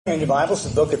In your Bibles,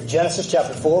 the book of Genesis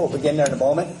chapter 4. We'll begin there in a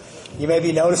moment. You may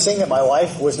be noticing that my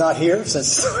wife was not here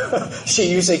since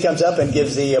she usually comes up and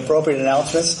gives the appropriate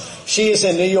announcements. She is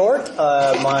in New York.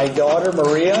 My daughter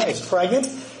Maria is pregnant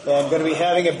and going to be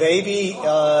having a baby.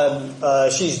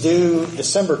 She's due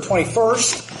December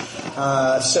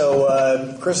 21st.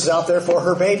 So Chris is out there for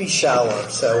her baby shower.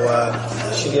 So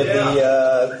she did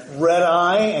the red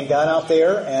eye and got out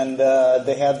there, and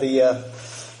they had the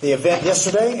event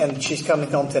yesterday, and she's coming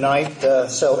home tonight.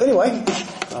 So anyway,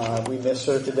 we miss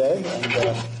her today, and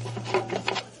it'd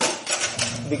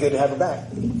be good to have her back.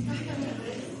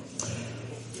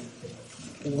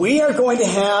 We are going to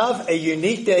have a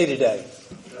unique day today.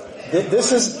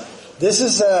 This is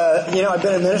I've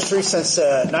been in ministry since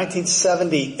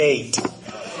 1978.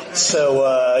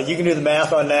 So you can do the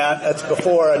math on that. That's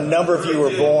before a number of you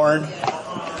were born.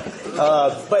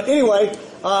 But anyway,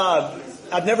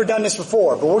 I've never done this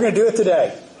before, but we're going to do it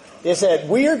today. Is that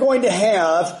we are going to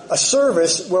have a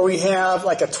service where we have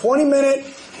like a 20-minute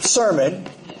sermon,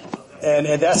 and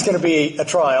that's going to be a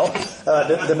trial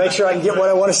to make sure I can get what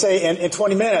I want to say in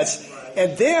 20 minutes.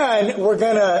 And then we're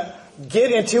going to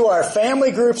get into our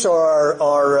family groups or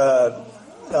our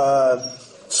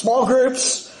small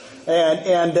groups,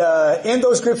 and in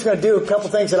those groups we're going to do a couple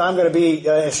things that I'm going to be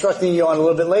instructing you on a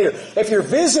little bit later. If you're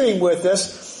visiting with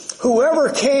us, whoever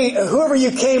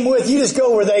you came with, you just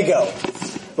go where they go.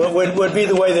 Would be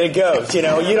the way that it goes. You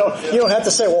don't have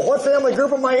to say, well, what family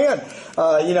group am I in?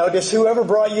 Just whoever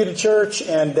brought you to church.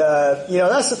 And,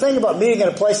 that's the thing about meeting in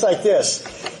a place like this.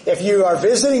 If you are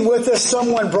visiting with us,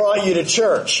 someone brought you to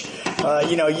church.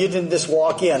 You didn't just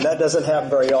walk in. That doesn't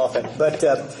happen very often. But,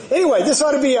 anyway, this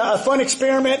ought to be a fun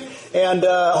experiment, and,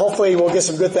 hopefully we'll get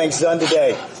some good things done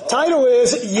today. Title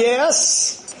is,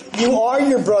 Yes, You Are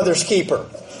Your Brother's Keeper.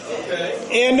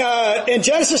 In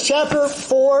Genesis chapter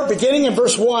 4, beginning in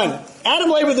verse 1, Adam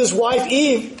lay with his wife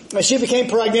Eve, and she became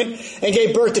pregnant and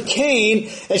gave birth to Cain,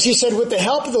 and she said, with the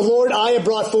help of the Lord I have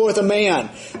brought forth a man.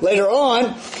 Later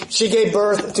on, she gave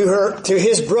birth to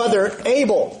his brother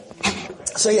Abel.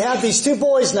 So you have these two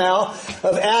boys now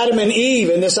of Adam and Eve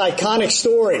in this iconic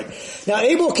story. Now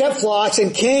Abel kept flocks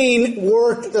and Cain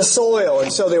worked the soil.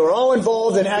 And so they were all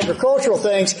involved in agricultural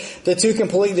things, the two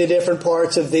completely different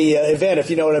parts of the event, if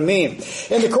you know what I mean.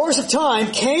 In the course of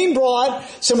time, Cain brought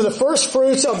some of the first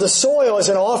fruits of the soil as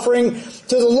an offering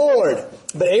to the Lord.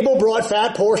 But Abel brought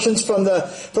fat portions from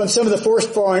some of the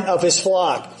firstborn of his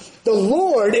flock. The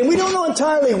Lord, and we don't know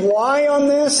entirely why on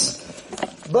this,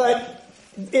 but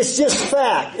it's just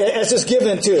fact, as it's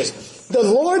given to us. The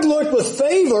Lord looked with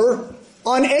favor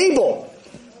on Abel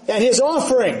and his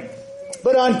offering.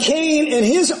 But on Cain and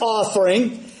his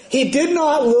offering, he did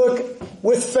not look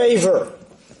with favor.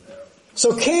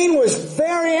 So Cain was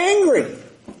very angry,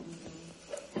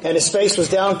 and his face was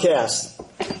downcast.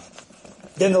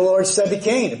 Then the Lord said to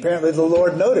Cain, apparently the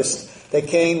Lord noticed that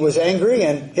Cain was angry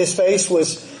and his face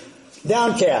was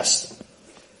downcast.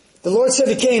 The Lord said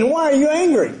to Cain, why are you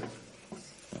angry?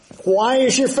 Why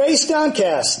is your face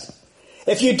downcast?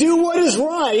 If you do what is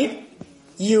right,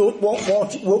 you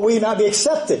will not be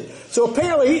accepted. So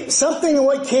apparently, something in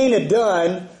what Cain had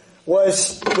done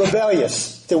was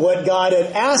rebellious to what God had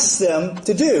asked them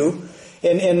to do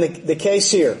in the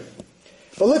case here.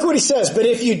 But look what he says. But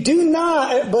if you do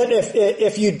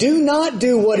not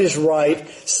do what is right,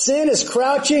 sin is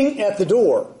crouching at the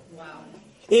door. Wow.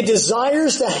 It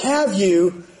desires to have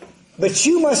you, but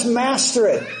you must master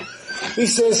it. He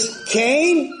says,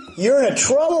 Cain, you're in a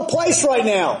troubled place right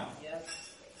now.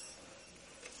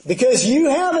 Because you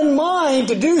have in mind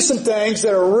to do some things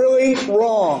that are really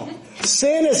wrong.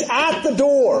 Sin is at the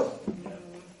door.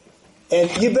 And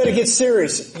you better get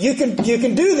serious. You can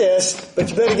do this,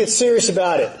 but you better get serious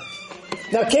about it.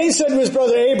 Now Cain said to his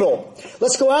brother Abel,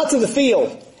 let's go out to the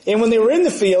field. And when they were in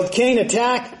the field, Cain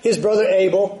attacked his brother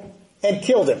Abel and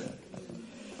killed him.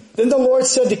 Then the Lord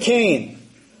said to Cain,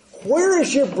 where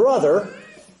is your brother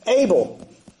Abel?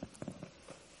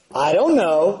 I don't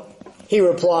know, he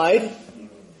replied.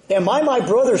 Am I my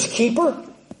brother's keeper?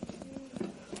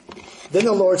 Then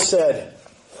the Lord said,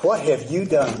 what have you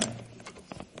done?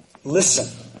 Listen,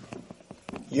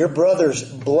 your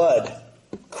brother's blood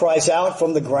cries out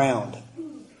from the ground.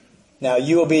 Now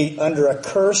you will be under a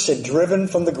curse and driven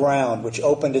from the ground, which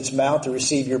opened its mouth to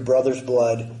receive your brother's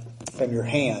blood from your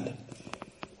hand.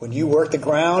 When you work the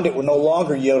ground, it will no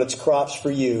longer yield its crops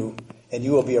for you, and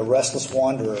you will be a restless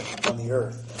wanderer on the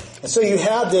earth. And so you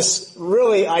have this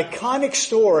really iconic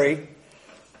story,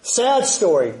 sad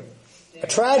story, a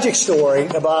tragic story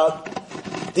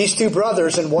about these two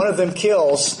brothers, and one of them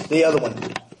kills the other one.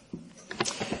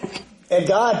 And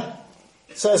God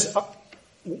says,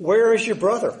 where is your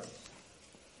brother?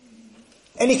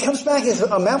 And he comes back and says,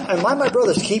 am I my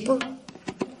brother's keeper?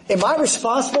 Am I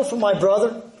responsible for my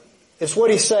brother? Is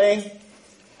what he's saying.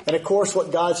 And of course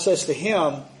what God says to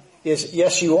him is,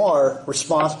 yes, you are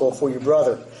responsible for your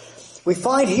brother. We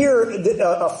find here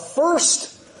a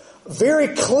first very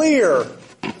clear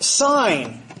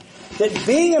sign that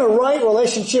being in a right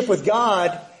relationship with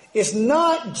God is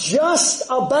not just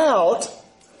about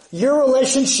your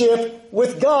relationship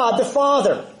with God the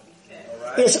Father.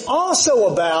 It's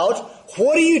also about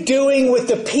what are you doing with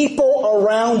the people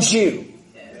around you.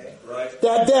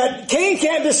 That Cain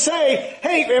can't just say,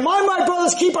 hey, am I my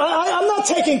brother's keeper? I'm not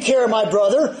taking care of my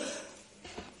brother.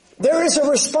 There is a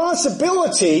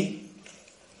responsibility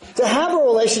to have a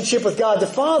relationship with God the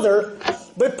Father,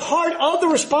 but part of the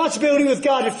responsibility with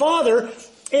God the Father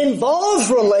involves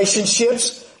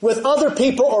relationships with other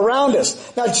people around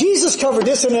us. Now, Jesus covered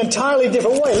this in an entirely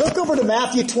different way. Look over to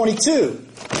Matthew 22.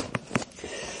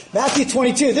 Matthew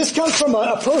 22. This comes from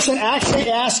a person actually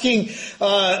asking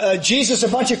Jesus a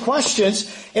bunch of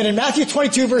questions. And in Matthew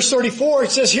 22 verse 34,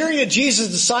 it says, hearing that Jesus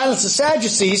had silenced the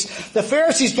Sadducees, the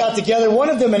Pharisees got together, one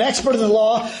of them an expert in the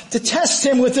law, to test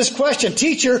him with this question.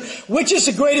 Teacher, which is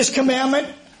the greatest commandment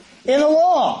in the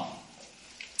law?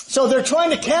 So they're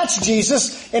trying to catch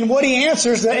Jesus, and what he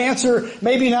answers, the answer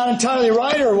maybe not entirely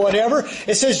right or whatever.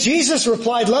 It says, Jesus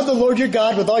replied, love the Lord your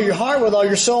God with all your heart, with all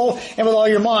your soul, and with all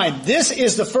your mind. This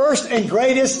is the first and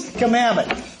greatest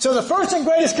commandment. So the first and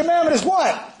greatest commandment is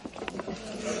what?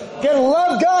 You gotta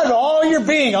love God with all your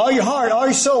being, all your heart, all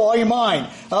your soul, all your mind,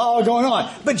 all going on.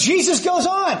 But Jesus goes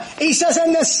on. He says,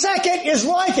 and the second is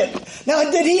like it. Now,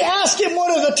 did he ask him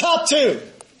what are the top two?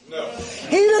 No.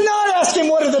 He did not ask him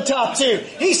what are the top two.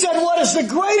 He said, what is the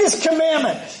greatest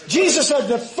commandment? Jesus said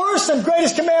the first and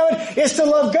greatest commandment is to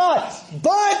love God.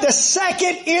 But the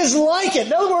second is like it.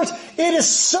 In other words, it is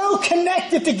so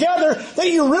connected together that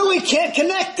you really can't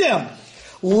connect them.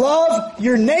 Love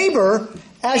your neighbor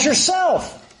as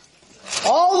yourself.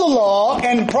 All the law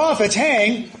and prophets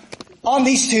hang on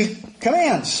these two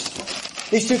commands.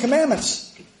 These two commandments.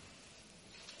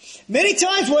 Many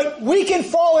times what we can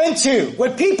fall into,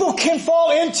 what people can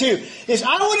fall into, is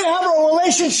I want to have a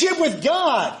relationship with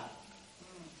God.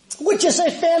 Which is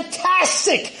a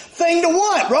fantastic thing to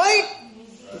want, right?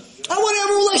 I want to have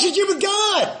a relationship with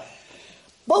God.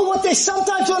 But what they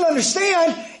sometimes don't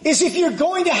understand is if you're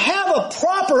going to have a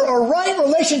proper or right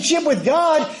relationship with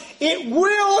God, it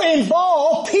will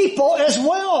involve people as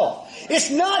well. It's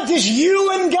not just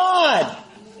you and God.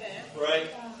 Right.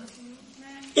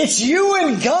 It's you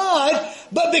and God,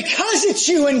 but because it's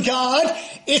you and God,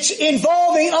 it's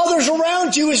involving others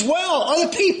around you as well, other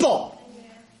people.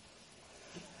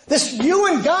 This you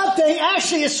and God thing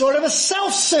actually is sort of a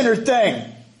self-centered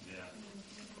thing.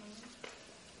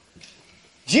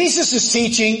 Jesus is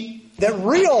teaching that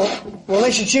real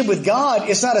relationship with God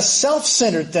is not a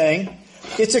self-centered thing,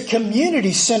 it's a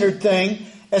community-centered thing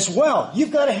as well.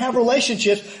 You've got to have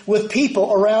relationships with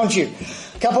people around you.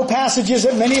 A couple passages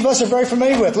that many of us are very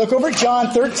familiar with. Look over at John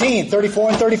 13,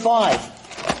 34 and 35.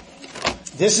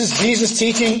 This is Jesus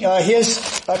teaching his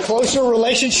closer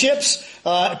relationships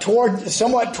toward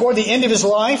the end of his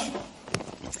life.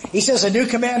 He says, a new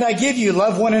command I give you,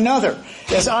 love one another.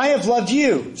 As I have loved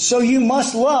you, so you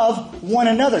must love one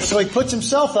another. So he puts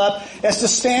himself up as the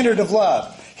standard of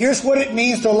love. Here's what it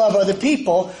means to love other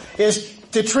people, is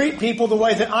to treat people the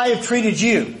way that I have treated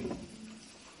you.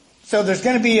 So there's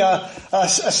going to be a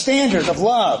standard of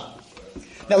love.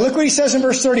 Now look what he says in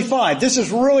verse 35. This is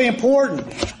really important.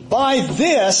 By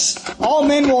this, all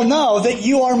men will know that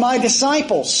you are my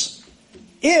disciples,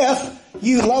 if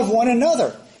you love one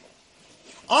another.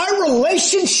 Our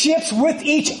relationships with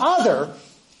each other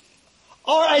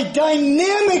are a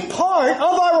dynamic part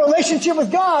of our relationship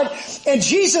with God. And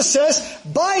Jesus says,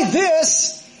 by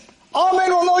this, all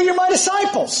men will know you're my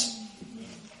disciples.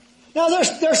 Now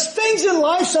there's things in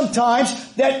life sometimes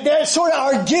that sort of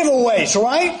are giveaways,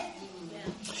 right?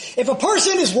 If a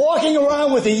person is walking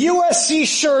around with a USC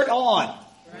shirt on,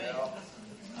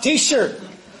 t-shirt,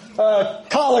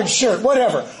 collared shirt,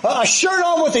 whatever, a shirt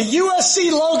on with a USC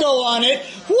logo on it,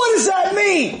 what does that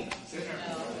mean?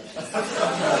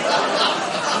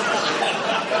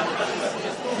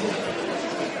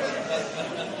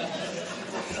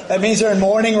 That means they're in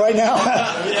mourning right now?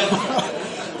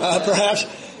 Perhaps.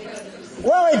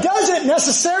 Well, it doesn't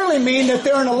necessarily mean that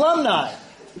they're an alumni,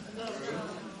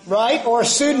 right? Or a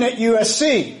student at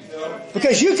USC.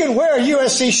 Because you can wear a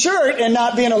USC shirt and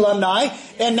not be an alumni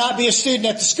and not be a student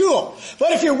at the school.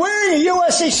 But if you're wearing a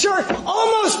USC shirt,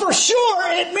 almost for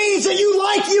sure it means that you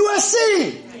like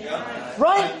USC.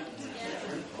 Right?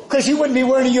 Because you wouldn't be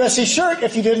wearing a USC shirt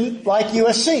if you didn't like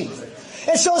USC.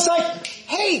 And so it's like,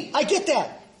 hey, I get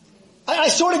that. I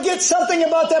sort of get something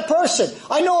about that person.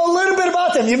 I know a little bit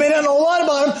about them. You may not know a lot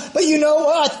about them, but you know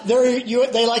what?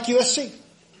 They like USC.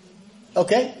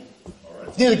 Okay?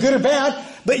 Either good or bad,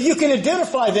 but you can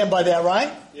identify them by that,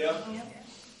 right? Yeah.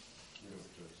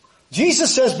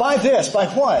 Jesus says by this, by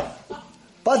what?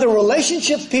 By the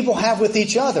relationships people have with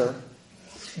each other,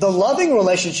 the loving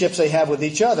relationships they have with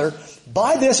each other,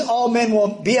 by this all men will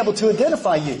be able to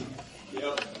identify you.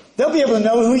 Yep. They'll be able to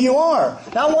know who you are.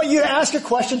 Now I want you to ask a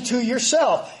question to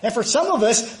yourself. And for some of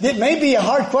us, it may be a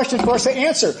hard question for us to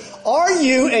answer. Are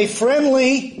you a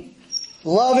friendly,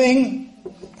 loving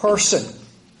person?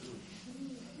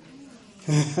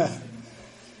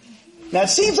 Now it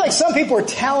seems like some people are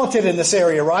talented in this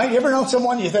area, right? You ever know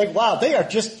someone you think, wow, they are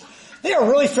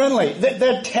really friendly.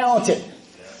 They're talented.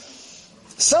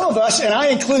 Some of us, and I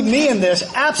include me in this,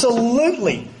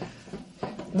 absolutely.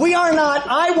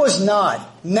 I was not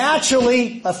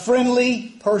naturally a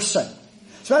friendly person.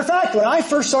 As a matter of fact, when I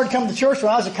first started coming to church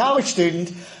when I was a college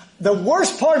student, the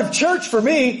worst part of church for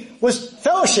me was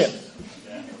fellowship.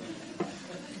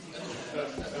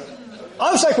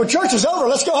 I was like, when church is over,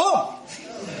 let's go home.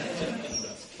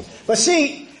 But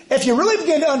see, if you really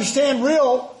begin to understand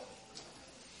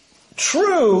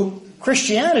true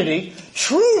Christianity,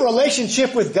 true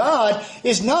relationship with God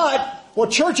is not,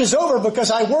 well, church is over because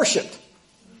I worshiped.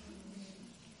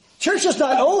 Church is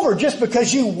not over just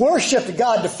because you worshiped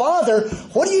God the Father.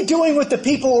 What are you doing with the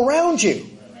people around you?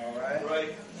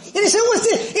 Right. And he said,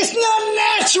 it's not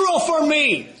natural for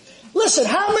me. Listen,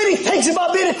 how many things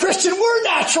about being a Christian were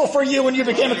natural for you when you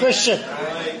became a Christian?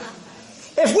 Right.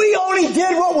 If we only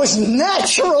did what was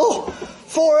natural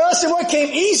for us and what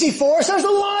came easy for us, there's a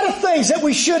lot of things that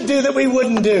we should do that we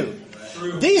wouldn't do.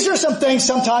 True. These are some things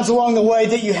sometimes along the way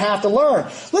that you have to learn.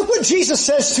 Look what Jesus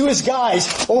says to his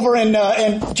guys over in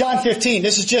John 15.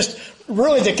 This is just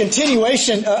really the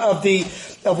continuation of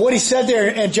what he said there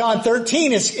in John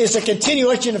 13 is a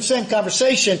continuation of the same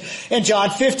conversation in John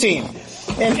 15.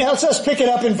 And let's pick it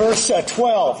up in verse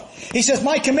 12. He says,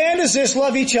 my command is this,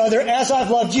 love each other as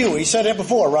I've loved you. He said it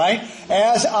before, right?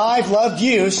 As I've loved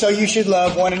you, so you should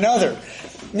love one another.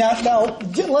 Now, I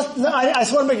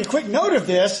just want to make a quick note of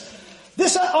this.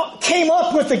 This came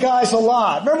up with the guys a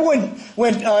lot. Remember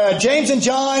when James and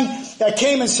John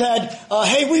came and said,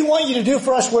 hey, we want you to do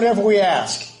for us whatever we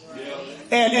ask. Yeah.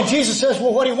 And Jesus says,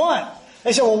 well, what do you want?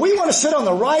 They said, well, we want to sit on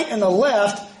the right and the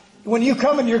left when you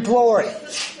come in your glory.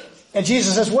 And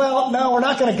Jesus says, well, no, we're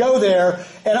not going to go there.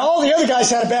 And all the other guys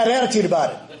had a bad attitude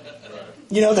about it.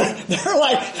 You know, they're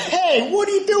like, hey, what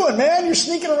are you doing, man? You're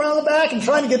sneaking around the back and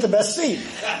trying to get the best seat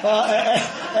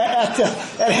at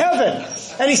heaven.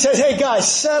 And he says, hey, guys,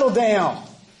 settle down.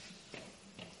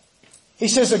 He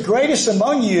says, the greatest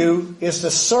among you is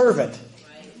the servant.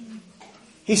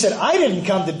 He said, I didn't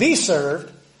come to be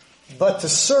served, but to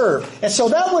serve. And so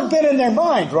that would have been in their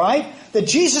mind, right? That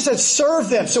Jesus had served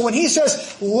them. So when he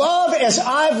says, love as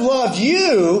I've loved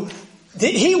you,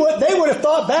 they would have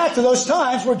thought back to those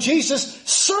times where Jesus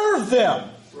served them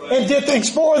and did things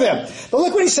for them. But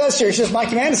look what he says here. He says, my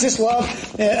command is this, love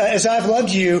as I've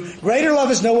loved you. Greater love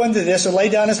is no one than this, to lay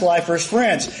down his life for his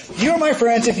friends. You are my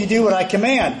friends if you do what I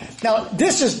command. Now,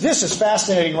 this is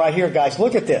fascinating right here, guys.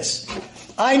 Look at this.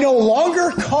 I no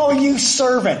longer call you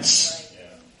servants,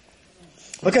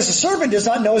 because the servant does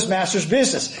not know his master's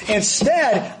business.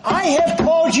 Instead, I have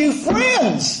called you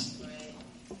friends.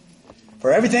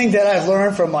 For everything that I've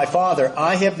learned from my Father,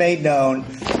 I have made known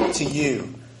to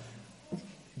you.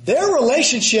 Their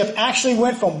relationship actually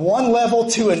went from one level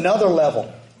to another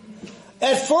level.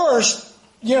 At first,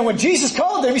 when Jesus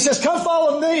called them, he says, come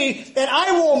follow me, and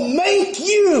I will make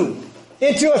you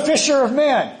into a fisher of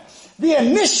men. The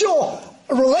initial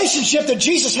relationship that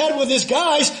Jesus had with his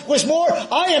guys was more,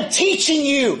 I am teaching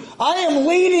you, I am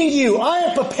leading you, I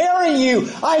am preparing you,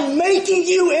 I'm making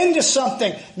you into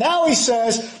something. Now he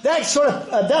says that sort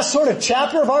of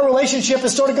chapter of our relationship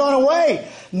has sort of gone away.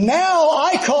 Now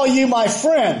I call you my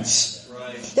friends.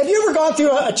 Right. Have you ever gone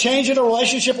through a change in a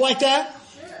relationship like that?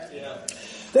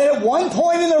 That at one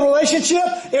point in the relationship,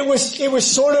 it was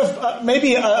sort of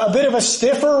maybe a bit of a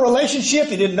stiffer relationship.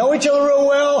 You didn't know each other real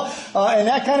well, and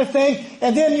that kind of thing.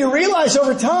 And then you realize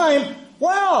over time,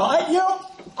 wow,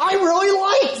 I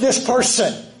really like this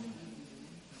person.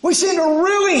 We seem to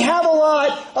really have a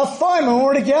lot of fun when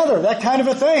we're together. That kind of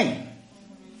a thing.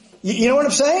 You know what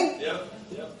I'm saying? Yeah.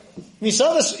 We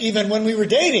saw this even when we were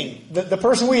dating, the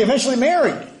person we eventually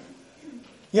married.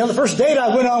 The first date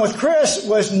I went on with Chris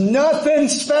was nothing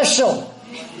special.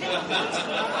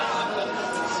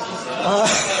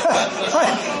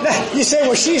 You say,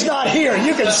 well, she's not here.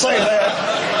 You can say that.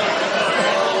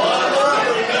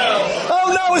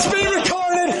 Oh, no, it's being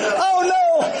recorded. Oh,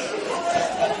 no.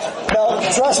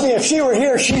 trust me, if she were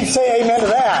here, she'd say amen to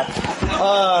that.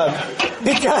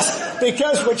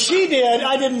 Because what she did,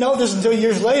 I didn't know this until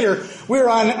years later, we were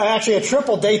on actually a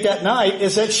triple date that night,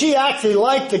 is that she actually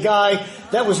liked the guy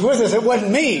that was with us. It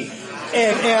wasn't me.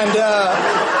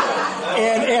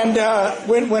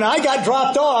 When I got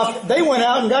dropped off, they went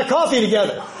out and got coffee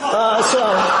together.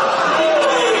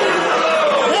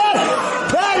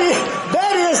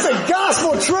 That is the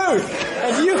gospel truth.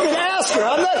 And you can ask her.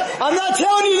 I'm not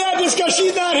telling you that just because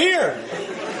she's not here.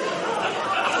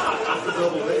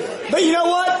 But you know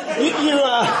what?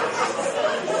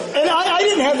 And I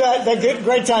didn't have that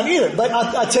great time either. But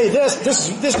I'll tell you this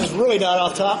is really not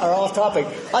off topic.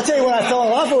 I'll tell you when I fell in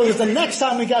love with her was the next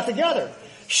time we got together.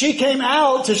 She came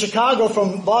out to Chicago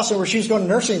from Boston where she was going to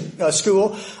nursing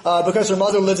school because her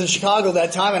mother lived in Chicago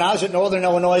that time, and I was at Northern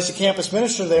Illinois as a campus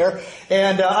minister there.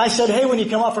 And I said, hey, when you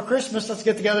come out for Christmas, let's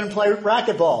get together and play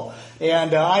racquetball.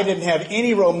 And I didn't have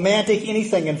any romantic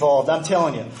anything involved, I'm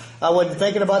telling you. I wasn't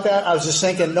thinking about that. I was just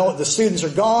thinking, no, the students are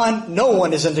gone. No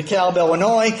one is in DeKalb,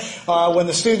 Illinois when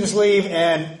the students leave,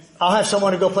 and I'll have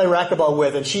someone to go play racquetball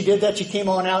with. And she did that. She came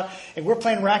on out, and we're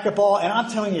playing racquetball, and I'm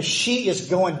telling you, she is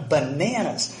going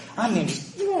bananas. I mean,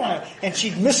 and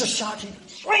she'd miss a shot, she'd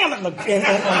slam it on the floor,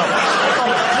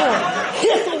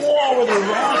 hit the wall with her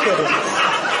racket.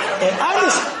 And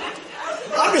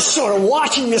I'm just sort of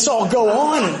watching this all go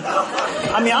on. And,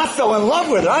 I mean, I fell in love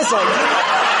with her. I was like,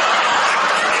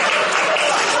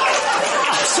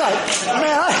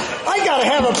 man, I got to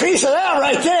have a piece of that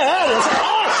right there. That is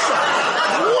awesome.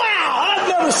 Wow, I've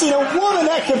never seen a woman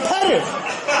that competitive.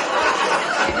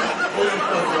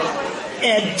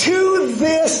 And to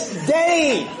this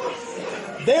day,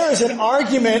 there is an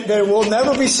argument that will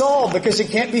never be solved because it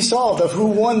can't be solved of who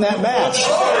won that match.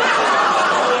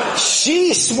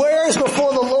 She swears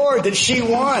before the Lord that she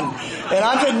won. And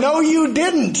I said, no, you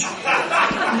didn't.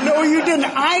 No, you didn't.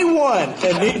 I won.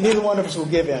 And neither one of us will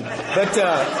give in. But,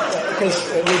 because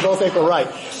we both think we're right.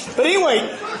 But anyway,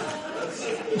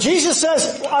 Jesus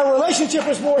says our relationship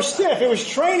was more stiff. It was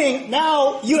training.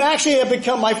 Now you actually have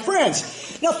become my friends.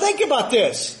 Now think about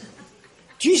this.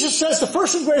 Jesus says the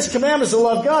first and greatest commandment is to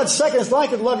love God. Second is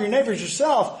like it to love your neighbors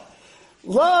yourself.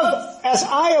 Love as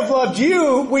I have loved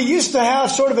you. We used to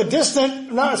have sort of a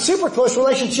distant, not a super close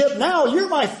relationship. Now you're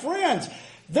my friends.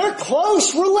 They're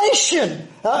close relation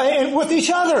and with each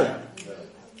other.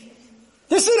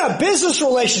 This isn't a business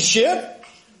relationship.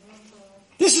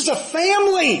 This is a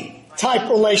family type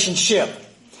relationship.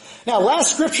 Now,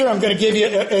 last scripture I'm going to give you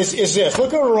is this.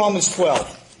 Look over Romans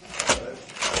 12.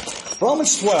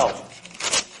 Romans 12.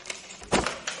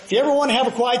 If you ever want to have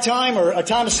a quiet time or a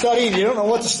time of study and you don't know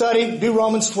what to study, do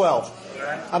Romans 12.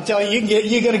 I'm telling you,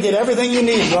 you're going to get everything you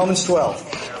need in Romans 12.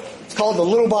 It's called the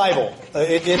Little Bible.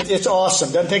 It's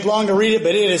awesome. Doesn't take long to read it,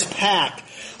 but it is packed.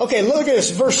 Okay, look at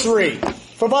this, verse 3.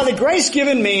 For by the grace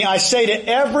given me, I say to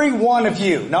every one of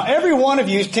you. Now, every one of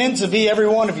you tends to be every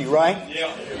one of you, right?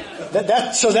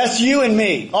 Yeah. So that's you and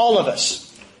me, all of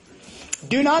us.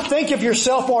 Do not think of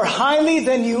yourself more highly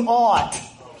than you ought.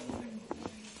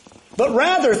 But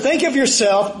rather, think of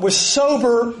yourself with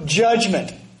sober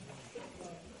judgment,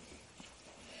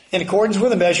 in accordance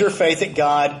with the measure of faith that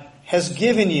God has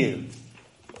given you.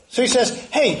 So he says,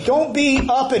 hey, don't be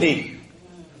uppity.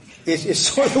 It's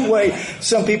sort of the way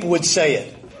some people would say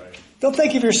it. Don't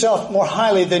think of yourself more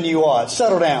highly than you ought.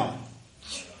 Settle down.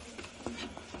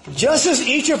 Just as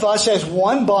each of us has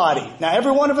one body. Now,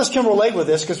 every one of us can relate with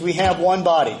this because we have one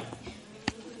body.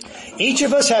 Each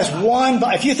of us has one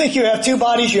body. If you think you have two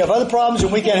bodies, you have other problems,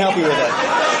 and we can't help you with that.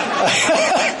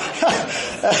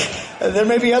 There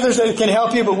may be others that can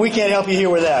help you, but we can't help you here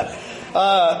with that.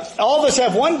 All of us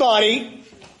have one body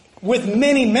with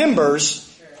many members,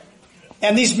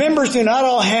 and these members do not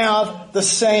all have the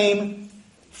same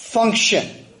function.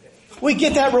 We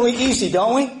get that really easy,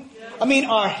 don't we? I mean,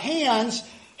 our hands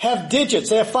have digits.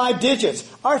 They have 5 digits.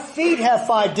 Our feet have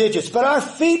 5 digits, but our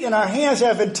feet and our hands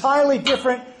have entirely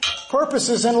different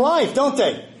purposes in life, don't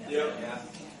they? Yeah.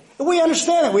 We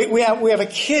understand it. We have a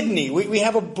kidney. We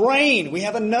have a brain. We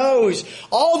have a nose.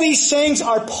 All these things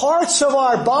are parts of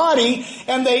our body,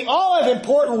 and they all have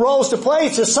important roles to play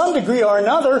to some degree or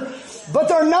another, but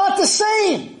they're not the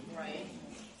same. Right.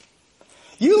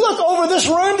 You look over this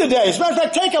room today. As a matter of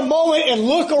fact, take a moment and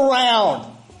look around.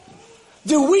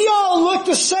 Do we all look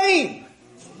the same?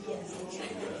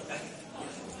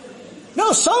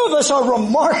 No, some of us are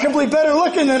remarkably better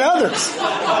looking than others.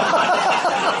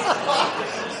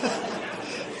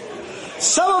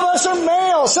 Some of us are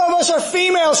male, some of us are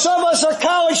female, some of us are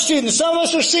college students, some of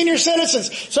us are senior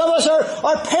citizens, some of us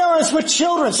are parents with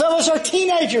children, some of us are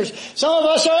teenagers, some of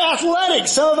us are athletic,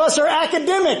 some of us are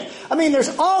academic. I mean, there's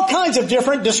all kinds of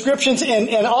different descriptions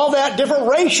and all that, different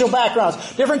racial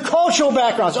backgrounds, different cultural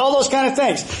backgrounds, all those kind of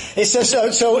things. It says,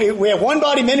 so we have one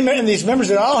body, many and these members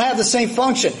that all have the same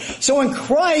function. So in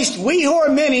Christ, we who are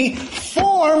many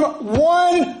form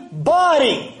one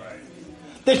body.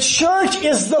 The church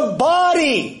is the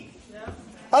body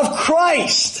of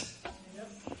Christ.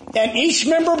 And each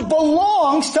member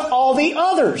belongs to all the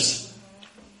others.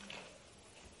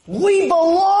 We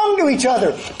belong to each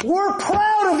other. We're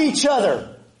proud of each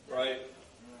other. Right.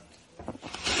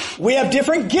 We have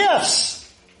different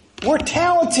gifts. We're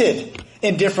talented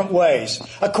in different ways,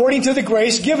 according to the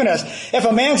grace given us. If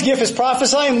a man's gift is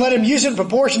prophesying, let him use it in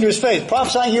proportion to his faith.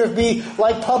 Prophesying here would be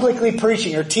like publicly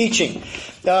preaching or teaching.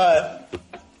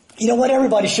 You know what?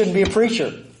 Everybody shouldn't be a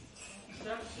preacher.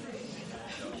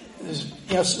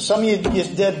 You know, some of you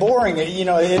are dead boring. You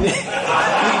know, you're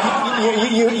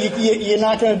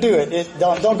not going to do it.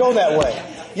 Don't go that way.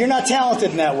 You're not talented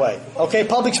in that way. Okay,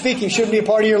 public speaking shouldn't be a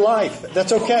part of your life.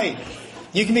 That's okay.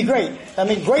 You can be great. I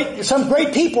mean, some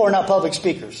great people are not public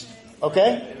speakers.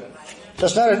 Okay,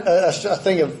 that's not a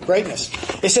thing of greatness.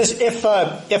 It says if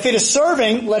it is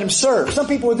serving, let him serve. Some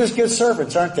people are just good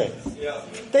servants, aren't they? Yeah.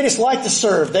 They just like to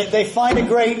serve. They find a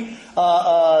great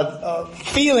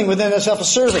feeling within themselves of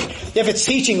serving. If it's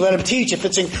teaching, let them teach. If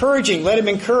it's encouraging, let them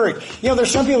encourage. You know,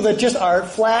 there's some people that just are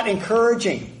flat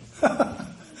encouraging.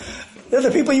 They're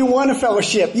the people you want to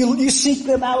fellowship. You seek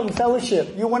them out in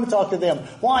fellowship. You want to talk to them.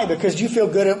 Why? Because you feel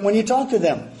good when you talk to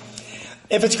them.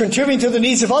 If it's contributing to the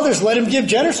needs of others, let them give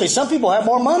generously. Some people have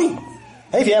more money.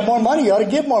 Hey, if you have more money, you ought to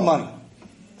give more money.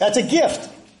 That's a gift.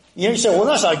 You say, well,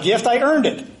 that's not a gift. I earned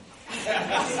it.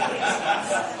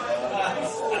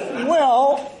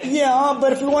 Well, yeah,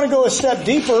 but if you want to go a step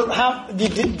deeper, how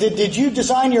did you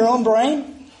design your own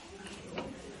brain?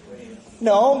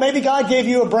 No, maybe God gave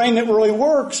you a brain that really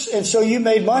works, and so you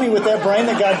made money with that brain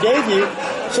that God gave you.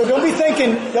 So don't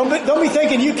be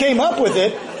thinking you came up with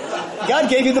it. God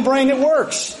gave you the brain that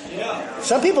works.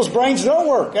 Some people's brains don't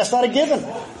work. That's not a given.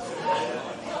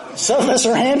 Some of us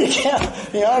are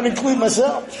handicapped. You know, I would include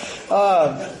myself.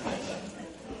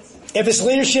 If it's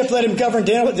leadership, let him govern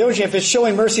diligently. If it's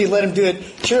showing mercy, let him do it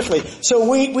cheerfully. So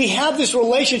we have this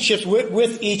relationship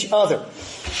with each other.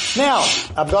 Now,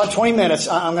 I've gone 20 minutes.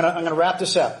 I'm gonna wrap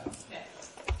this up.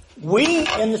 We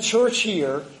in the church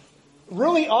here,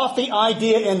 really off the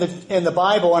idea in the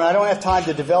Bible, and I don't have time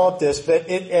to develop this, but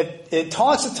it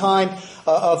talks the time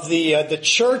of the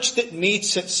church that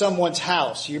meets at someone's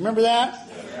house. You remember that?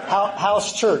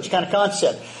 House church kind of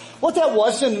concept. What that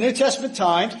was in the New Testament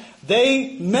times,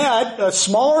 they met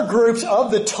smaller groups of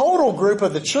the total group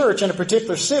of the church in a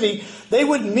particular city. They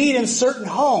would meet in certain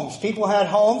homes. People had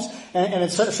homes, and in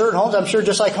certain homes, I'm sure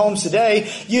just like homes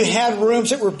today, you had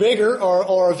rooms that were bigger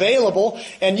or available,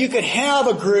 and you could have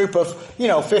a group of,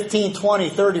 15, 20,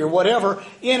 30 or whatever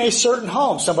in a certain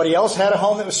home. Somebody else had a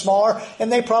home that was smaller,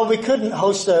 and they probably couldn't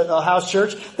host a house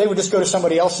church. They would just go to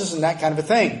somebody else's and that kind of a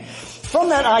thing. From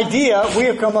that idea, we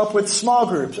have come up with small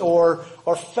groups or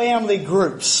family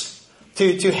groups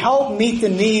to help meet the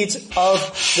needs of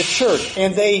the church.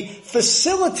 And they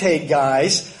facilitate,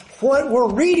 guys, what we're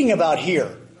reading about here.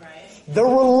 Right. The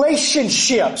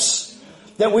relationships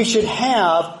that we should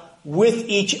have with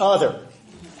each other.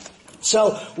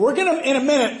 So we're going to, in a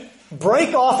minute,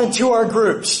 break off into our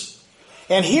groups.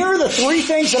 And here are the three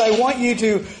things that I want you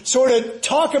to sort of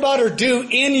talk about or do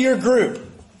in your group.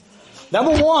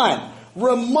 Number one,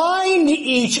 remind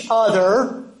each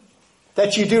other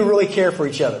that you do really care for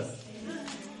each other.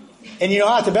 And you know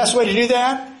what? The best way to do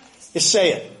that is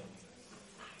say it.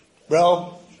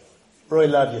 Bro, really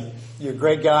love you. You're a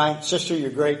great guy. Sister, you're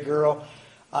a great girl.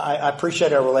 I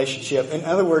appreciate our relationship. In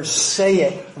other words, say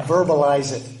it.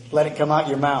 Verbalize it. Let it come out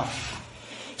your mouth.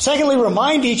 Secondly,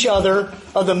 remind each other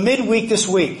of the midweek this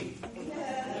week.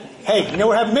 Hey,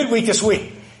 we're having midweek this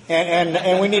week.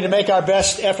 And we need to make our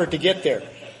best effort to get there.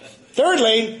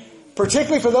 Thirdly,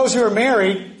 particularly for those who are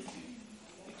married,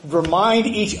 remind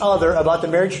each other about the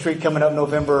marriage retreat coming up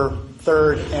November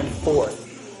 3rd and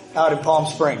 4th out in Palm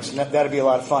Springs. And that'll be a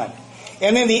lot of fun.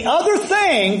 And then the other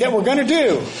thing that we're going to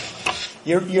do,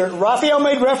 Raphael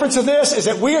made reference to this, is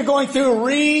that we are going through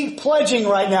re-pledging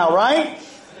right now, right?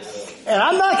 And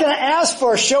I'm not going to ask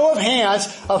for a show of hands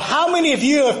of how many of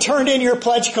you have turned in your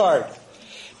pledge card.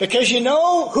 Because you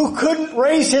know who couldn't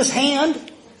raise his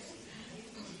hand?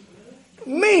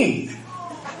 Me.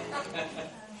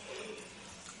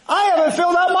 I haven't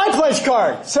filled out my pledge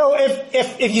card. So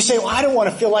if you say, well, I don't want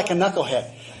to feel like a knucklehead.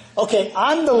 Okay,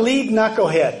 I'm the lead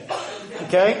knucklehead.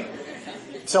 Okay?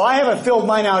 So I haven't filled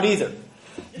mine out either.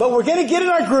 But we're going to get in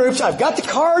our groups. I've got the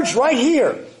cards right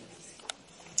here.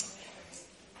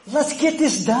 Let's get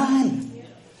this done.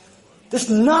 Just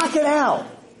knock it out.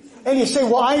 And you say,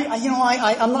 well,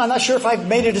 I'm not sure if I've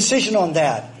made a decision on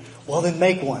that. Well, then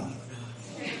make one.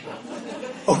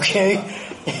 Okay?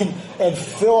 And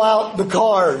fill out the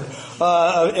card.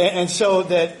 And so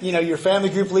that, your family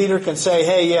group leader can say,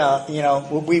 hey,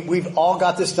 we've all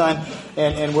got this done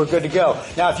and we're good to go.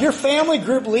 Now, if your family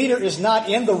group leader is not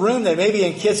in the room, they may be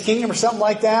in Kids Kingdom or something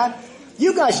like that,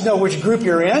 you guys know which group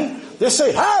you're in. Just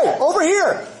say, hey, over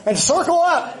here, and circle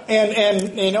up and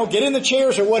get in the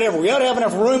chairs or whatever. We ought to have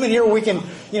enough room in here where we can,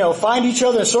 find each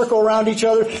other and circle around each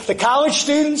other. The college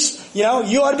students, you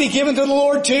ought to be giving to the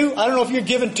Lord too. I don't know if you're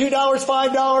giving $2,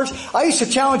 $5. I used to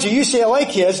challenge the UCLA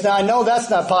kids. Now I know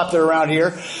that's not popular around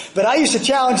here, but I used to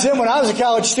challenge them when I was a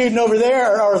college student over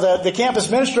there, or the campus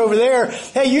minister over there.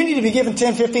 Hey, you need to be giving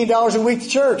 $10, $15 a week to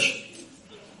church.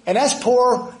 And that's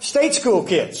poor state school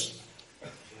kids.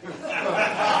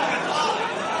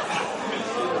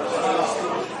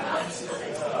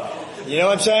 You know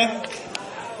what I'm saying?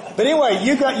 But anyway,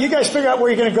 you guys figure out where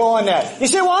you're going to go on that. You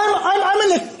say, well,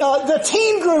 I'm in the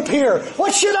teen group here.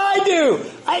 What should I do?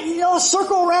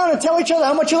 Circle around and tell each other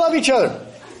how much you love each other.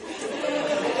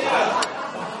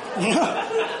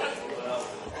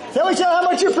 Tell each other how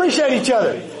much you appreciate each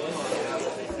other.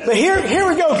 But here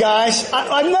we go, guys.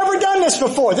 I've never done this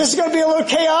before. This is going to be a little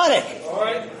chaotic. All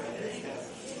right.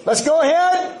 Let's go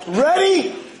ahead.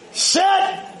 Ready,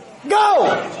 set, go. All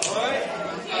right.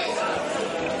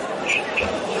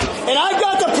 And I've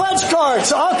got the pledge cards,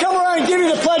 so I'll come around and give you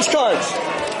the pledge cards.